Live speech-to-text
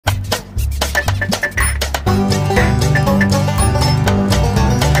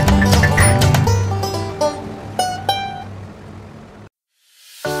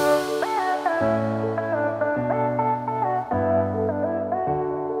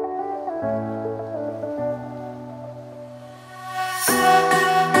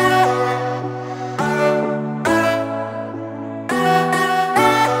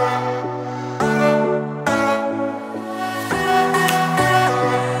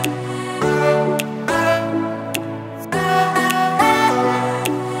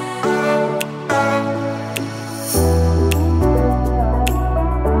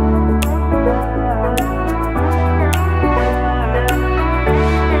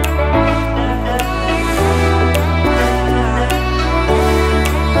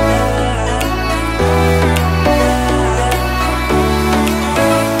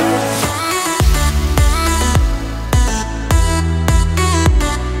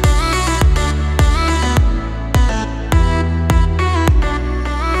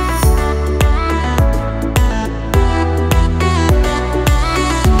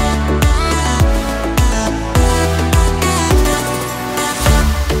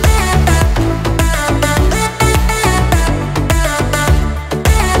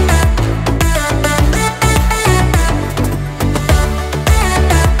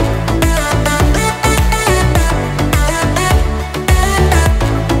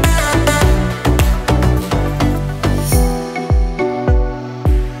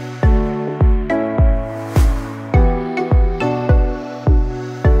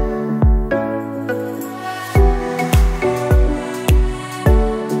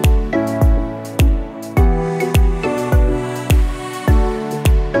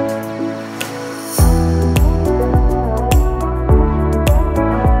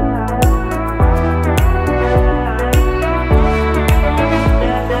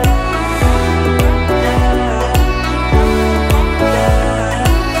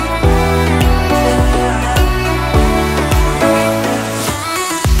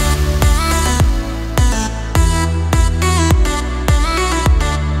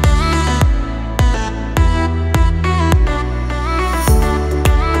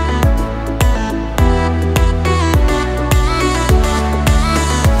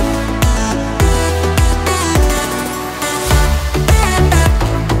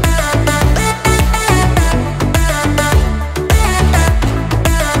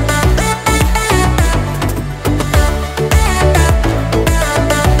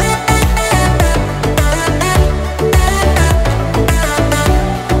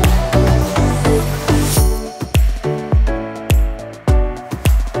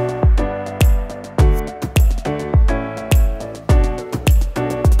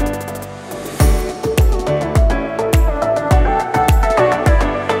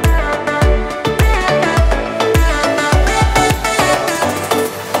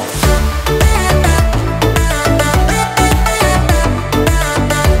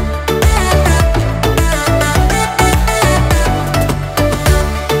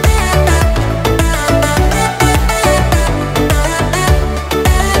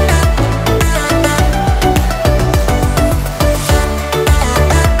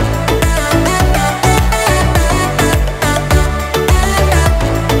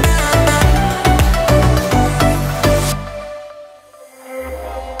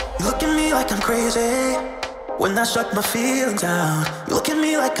crazy. When I shut my feelings out, you look at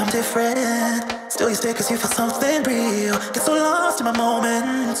me like I'm different. Still you stay cause you feel something real. Get so lost in my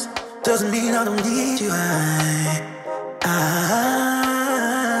moments. Doesn't mean I don't need you. I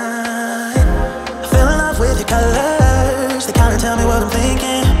fell in love with your colors. They kinda tell me what I'm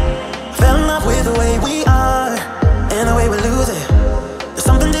thinking. I fell in love with the way we are and the way we lose it. There's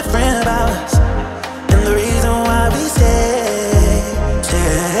something different about us, and the reason why we stay.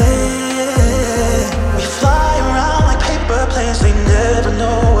 We fly around like paper planes. We never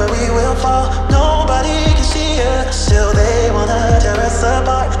know where we will fall. Nobody can see us, still they wanna tear us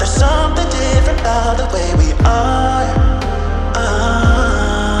apart. There's something different about the way we are.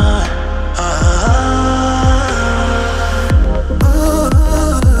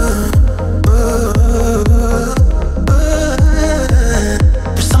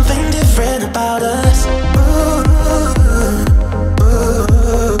 There's something different about us.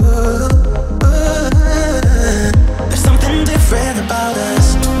 There's something different about us.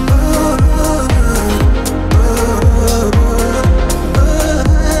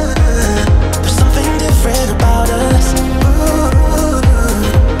 There's something different about us.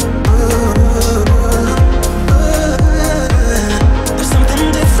 There's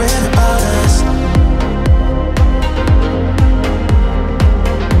something different about us.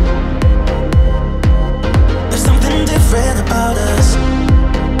 There's something different about us.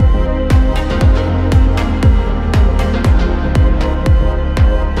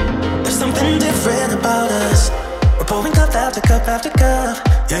 There's something different about us. We're pouring cup after cup after cup.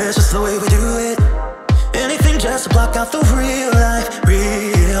 Yeah, it's just the way we do it. Anything just to block out the real life,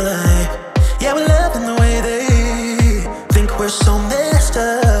 real life.